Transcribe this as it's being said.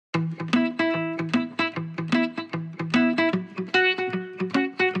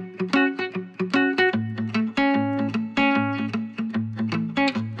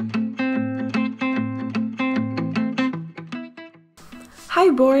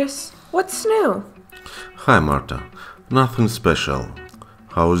Boris. What's new? Hi Marta. Nothing special.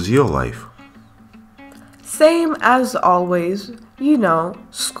 How's your life? Same as always. You know,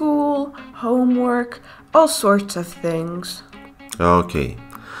 school, homework, all sorts of things. Okay.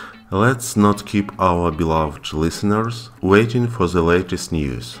 Let's not keep our beloved listeners waiting for the latest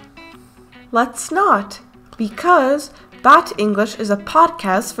news. Let's not, because Bat English is a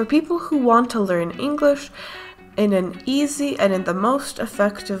podcast for people who want to learn English in an easy and in the most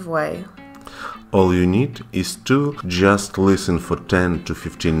effective way. All you need is to just listen for 10 to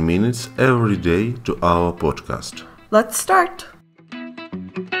 15 minutes every day to our podcast. Let's start.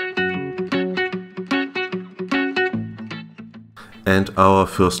 And our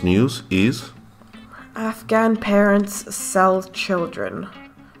first news is... Afghan parents sell children.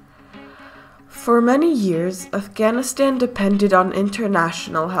 For many years, Afghanistan depended on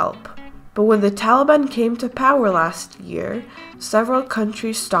international help. But when the Taliban came to power last year, several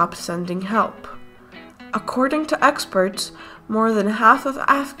countries stopped sending help. According to experts, more than half of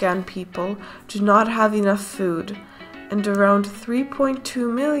Afghan people do not have enough food, and around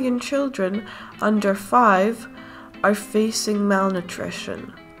 3.2 million children under 5 are facing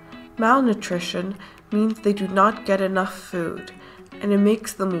malnutrition. Malnutrition means they do not get enough food, and it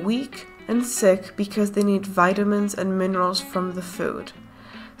makes them weak and sick because they need vitamins and minerals from the food.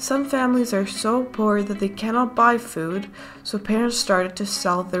 Some families are so poor that they cannot buy food, so parents started to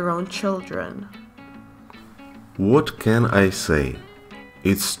sell their own children. What can I say?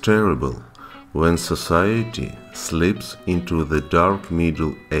 It's terrible when society slips into the dark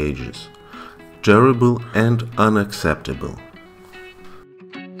Middle Ages. Terrible and unacceptable.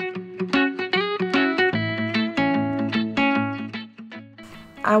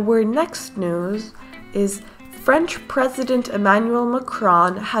 Our next news is French President Emmanuel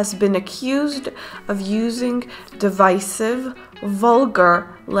Macron has been accused of using divisive,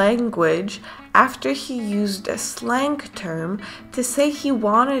 vulgar language after he used a slang term to say he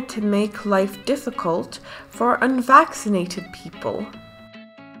wanted to make life difficult for unvaccinated people.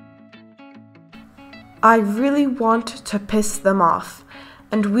 I really want to piss them off,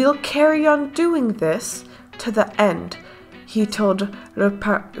 and we'll carry on doing this to the end, he told Le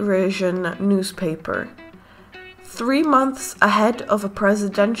Parisien newspaper. 3 months ahead of a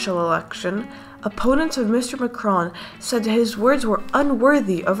presidential election, opponents of Mr. Macron said his words were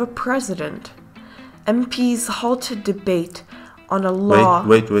unworthy of a president. MPs halted debate on a law...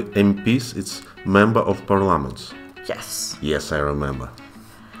 Wait, MPs? It's Member of Parliament. Yes. Yes, I remember.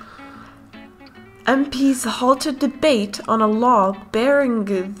 MPs halted debate on a law barring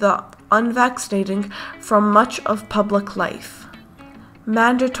the unvaccinated from much of public life.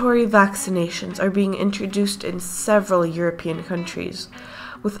 Mandatory vaccinations are being introduced in several European countries,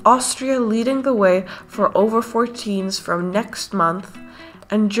 with Austria leading the way for over 14s from next month,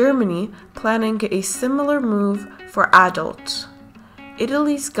 and Germany planning a similar move for adults.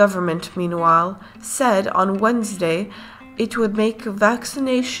 Italy's government, meanwhile, said on Wednesday it would make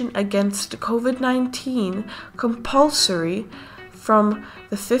vaccination against COVID-19 compulsory from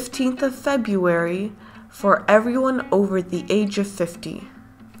the 15th of February for everyone over the age of 50.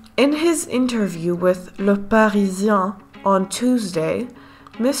 In his interview with Le Parisien on Tuesday,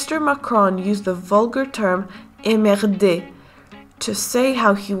 Mr. Macron used the vulgar term emmerder to say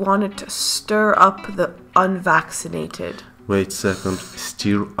how he wanted to stir up the unvaccinated. Wait a second,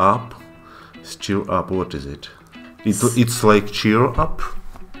 stir up? Stir up, what is it? It's like cheer up?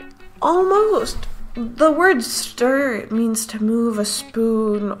 Almost. The word stir means to move a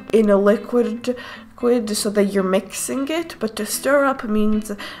spoon in a liquid so that you're mixing it, but to stir up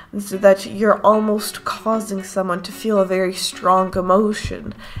means that you're almost causing someone to feel a very strong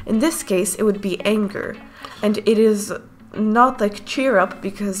emotion. In this case, it would be anger, and it is not like cheer up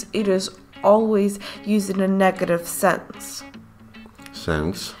because it is always used in a negative sense.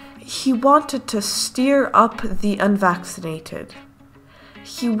 Thanks. He wanted to stir up the unvaccinated.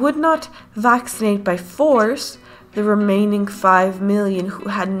 He would not vaccinate by force the remaining 5 million who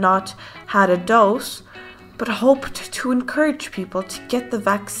had not had a dose, but hoped to encourage people to get the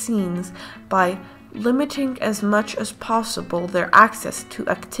vaccines by limiting as much as possible their access to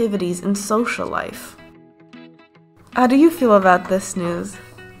activities in social life. How do you feel about this news?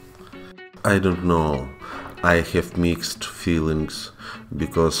 I don't know. I have mixed feelings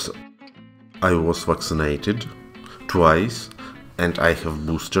because I was vaccinated twice and I have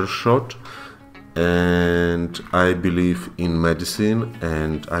booster shot, and I believe in medicine,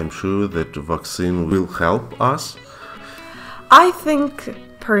 and I'm sure that vaccine will help us. I think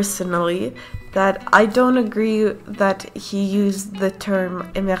personally that I don't agree that he used the term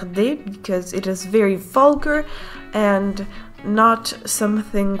emmerder because it is very vulgar and not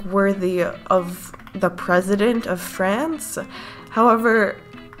something worthy of the President of France. However,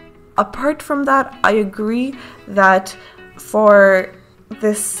 apart from that, I agree that for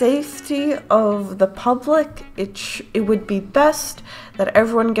the safety of the public, it would be best that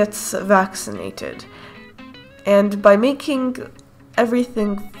everyone gets vaccinated. And by making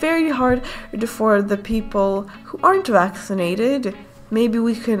everything very hard for the people who aren't vaccinated, maybe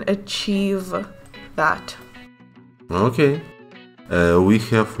we can achieve that. Okay. We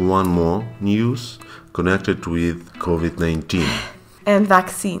have one more news connected with COVID-19. And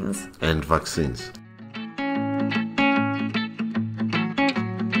vaccines. And vaccines.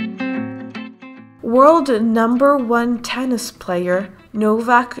 World number 1 tennis player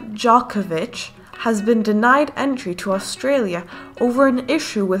Novak Djokovic has been denied entry to Australia over an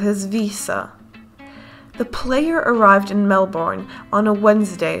issue with his visa. The player arrived in Melbourne on a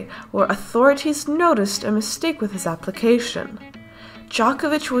Wednesday, where authorities noticed a mistake with his application.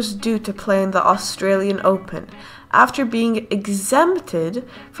 Djokovic was due to play in the Australian Open after being exempted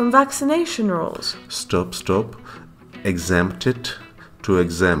from vaccination rules. Stop. Exempted to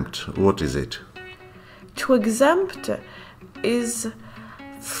exempt. What is it? To exempt is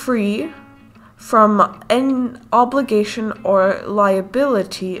free from any obligation or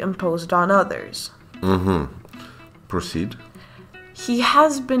liability imposed on others. Proceed. He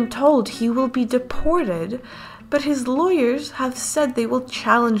has been told he will be deported, but his lawyers have said they will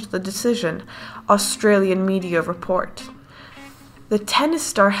challenge the decision, Australian media report. The tennis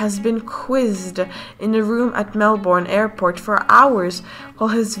star has been quizzed in a room at Melbourne Airport for hours while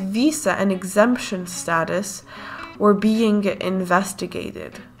his visa and exemption status were being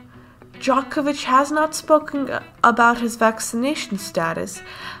investigated. Djokovic has not spoken about his vaccination status,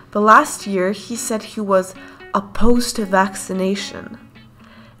 but last year he said he was opposed to vaccination.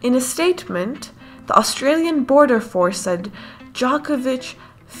 In a statement, the Australian Border Force said Djokovic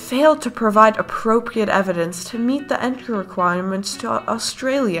failed to provide appropriate evidence to meet the entry requirements to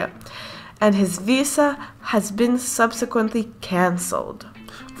Australia, and his visa has been subsequently cancelled.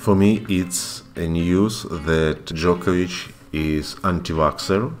 For me, it's a news that Djokovic is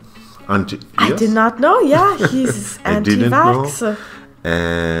anti-vaxxer. I did not know, he's anti-vax.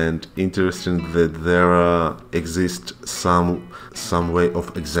 And interesting that there exists some way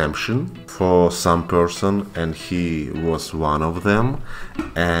of exemption for some person, and he was one of them.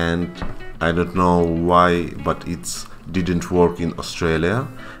 And I don't know why, but it didn't work in Australia.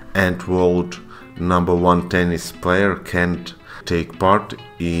 And world number 1 tennis player can't take part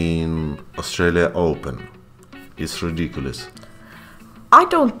in Australia Open. It's ridiculous. I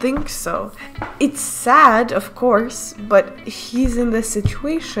don't think so. It's sad, of course, but he's in this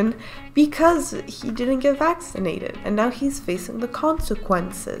situation because he didn't get vaccinated, and now he's facing the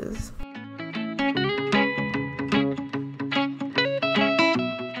consequences.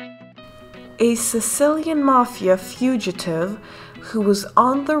 A Sicilian mafia fugitive who was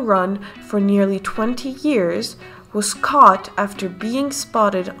on the run for nearly 20 years was caught after being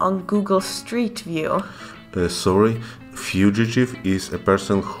spotted on Google Street View. Fugitive is a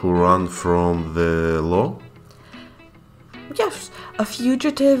person who runs from the law? Yes, a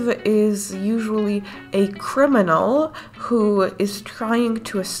fugitive is usually a criminal who is trying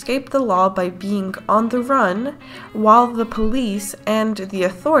to escape the law by being on the run while the police and the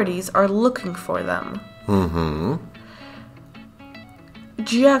authorities are looking for them.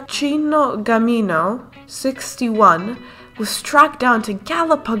 Giacchino Gamino, 61, was tracked down to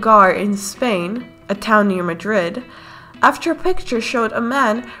Galapagar in Spain, a town near Madrid, after a picture showed a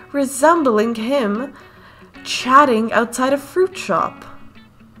man resembling him chatting outside a fruit shop.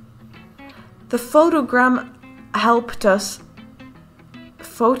 The photogram helped us.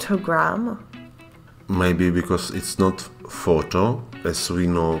 Photogram? Maybe because it's not photo, as we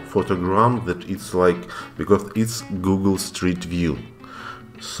know photogram, that it's like, because it's Google Street View.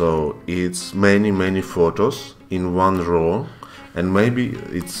 So it's many photos in one row. And maybe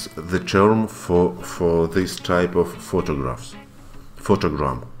it's the term for this type of photogram.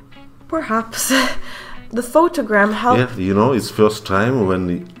 Perhaps. The photogram helped... Yeah, it's first time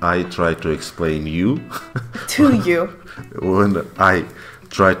when I try to explain you. To you. When I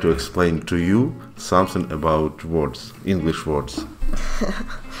try to explain to you something about words, English words.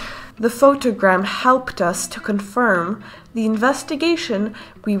 The photogram helped us to confirm the investigation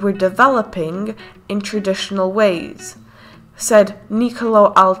we were developing in traditional ways, said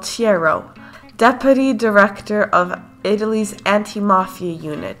Niccolo Altiero, Deputy Director of Italy's Anti-Mafia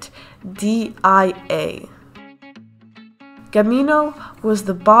Unit, DIA. Gamino was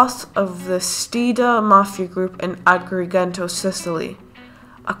the boss of the Stida Mafia group in Agrigento, Sicily,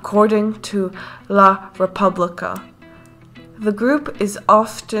 according to La Repubblica. The group is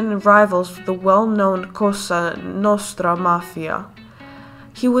often rivals with the well-known Cosa Nostra mafia.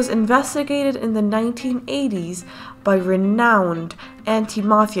 He was investigated in the 1980s by renowned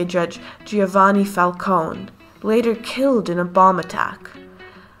anti-mafia judge Giovanni Falcone, later killed in a bomb attack.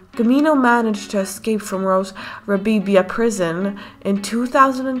 Gamino managed to escape from Rose Rabibia prison in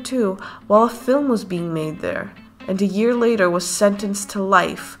 2002 while a film was being made there, and a year later was sentenced to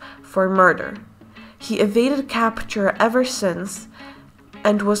life for murder. He evaded capture ever since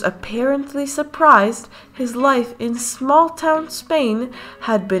and was apparently surprised his life in small-town Spain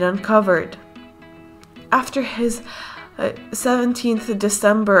had been uncovered. After his 17th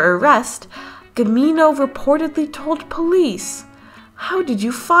December arrest, Gamino reportedly told police, "How did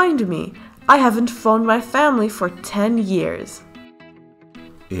you find me? I haven't phoned my family for 10 years."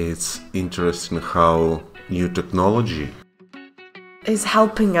 It's interesting how new technology is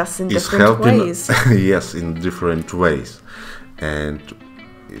helping us in different ways. Yes, in different ways. And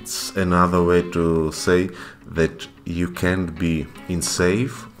it's another way to say that you can't be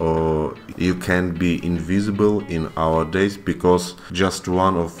unsafe or you can't be invisible in our days because just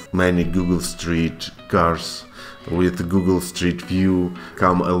one of many Google Street cars with Google Street View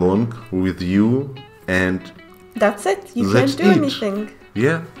come along with you and that's it. You can't do anything.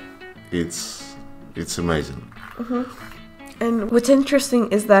 Yeah, it's amazing. Mm-hmm. And what's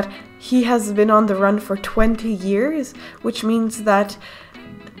interesting is that he has been on the run for 20 years, which means that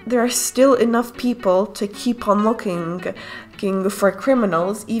there are still enough people to keep on looking for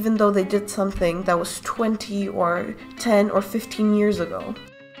criminals, even though they did something that was 20 or 10 or 15 years ago.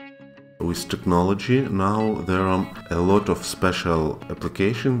 With technology, now there are a lot of special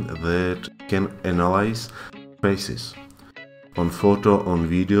applications that can analyze faces on photo, on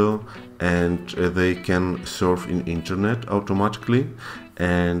video, and they can surf in internet automatically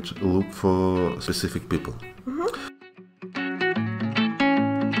and look for specific people. Mm-hmm.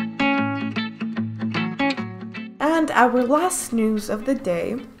 And our last news of the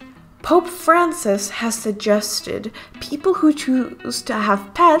day, Pope Francis has suggested people who choose to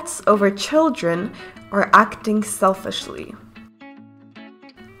have pets over children are acting selfishly.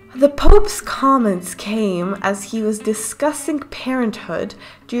 The Pope's comments came as he was discussing parenthood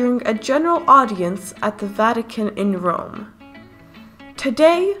during a general audience at the Vatican in Rome.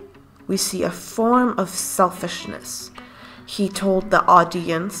 Today, we see a form of selfishness, he told the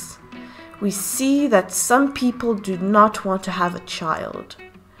audience. We see that some people do not want to have a child.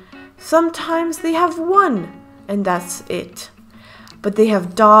 Sometimes they have one, and that's it. But they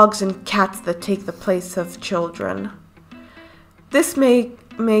have dogs and cats that take the place of children. This may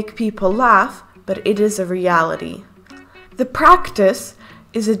make people laugh, but it is a reality. The practice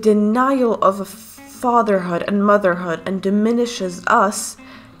is a denial of fatherhood and motherhood and diminishes us,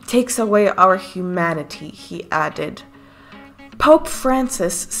 takes away our humanity, he added. Pope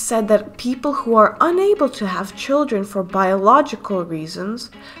Francis said that people who are unable to have children for biological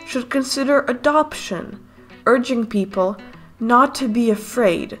reasons should consider adoption, urging people not to be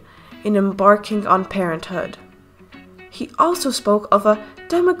afraid in embarking on parenthood. He also spoke of a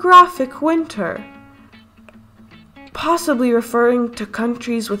demographic winter, possibly referring to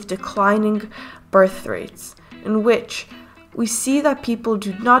countries with declining birth rates, in which we see that people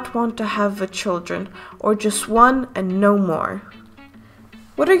do not want to have children, or just one and no more.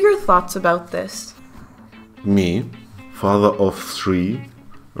 What are your thoughts about this? Me, father of 3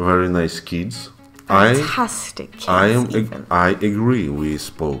 very nice kids. Fantastic kids, I agree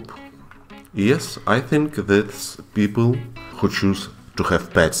with Pope. Yes, I think that people who choose to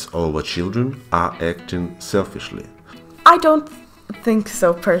have pets over children are acting selfishly. I don't think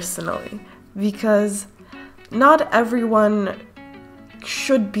so personally, because not everyone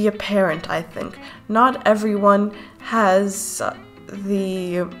should be a parent, I think. Not everyone has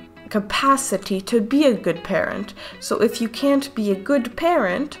the capacity to be a good parent. So if you can't be a good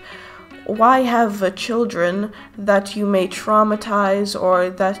parent, why have children that you may traumatize or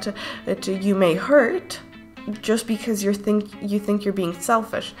that you may hurt just because you think you're being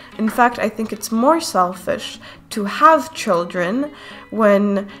selfish? In fact, I think it's more selfish to have children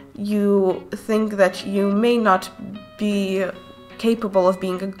when you think that you may not be capable of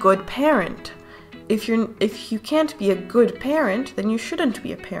being a good parent. If you can't be a good parent, then you shouldn't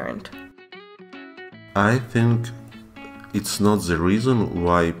be a parent. I think it's not the reason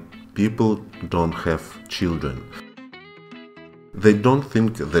why people don't have children. They don't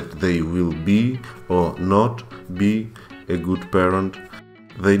think that they will be or not be a good parent.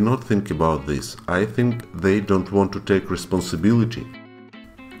 They not think about this. I think they don't want to take responsibility.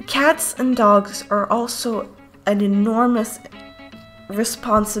 Cats and dogs are also an enormous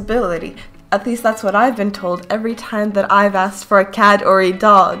responsibility. At least that's what I've been told every time that I've asked for a cat or a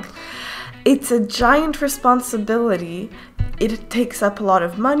dog. It's a giant responsibility. It takes up a lot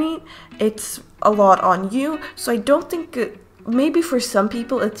of money. It's a lot on you. So I don't think, maybe for some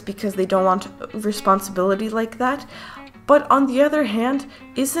people it's because they don't want responsibility like that. But on the other hand,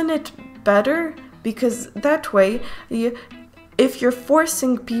 isn't it better? Because that way, if you're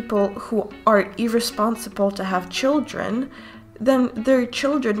forcing people who are irresponsible to have children, then their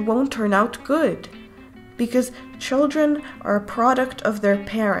children won't turn out good. Because children are a product of their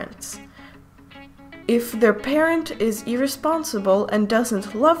parents. If their parent is irresponsible and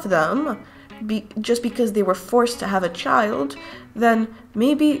doesn't love them, just because they were forced to have a child, then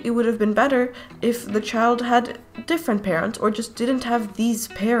maybe it would have been better if the child had different parents or just didn't have these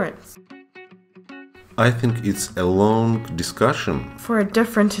parents. I think it's a long discussion. For a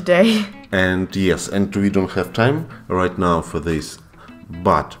different day. And yes, and we don't have time right now for this.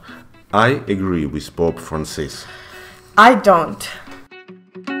 But I agree with Pope Francis. I don't.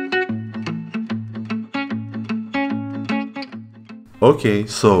 Okay,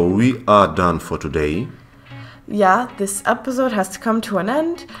 so we are done for today. Yeah, this episode has to come to an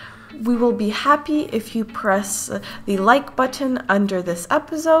end. We will be happy if you press the like button under this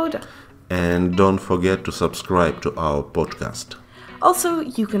episode. And don't forget to subscribe to our podcast. Also,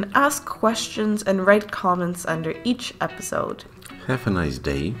 you can ask questions and write comments under each episode. Have a nice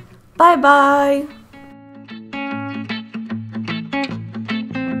day. Bye-bye!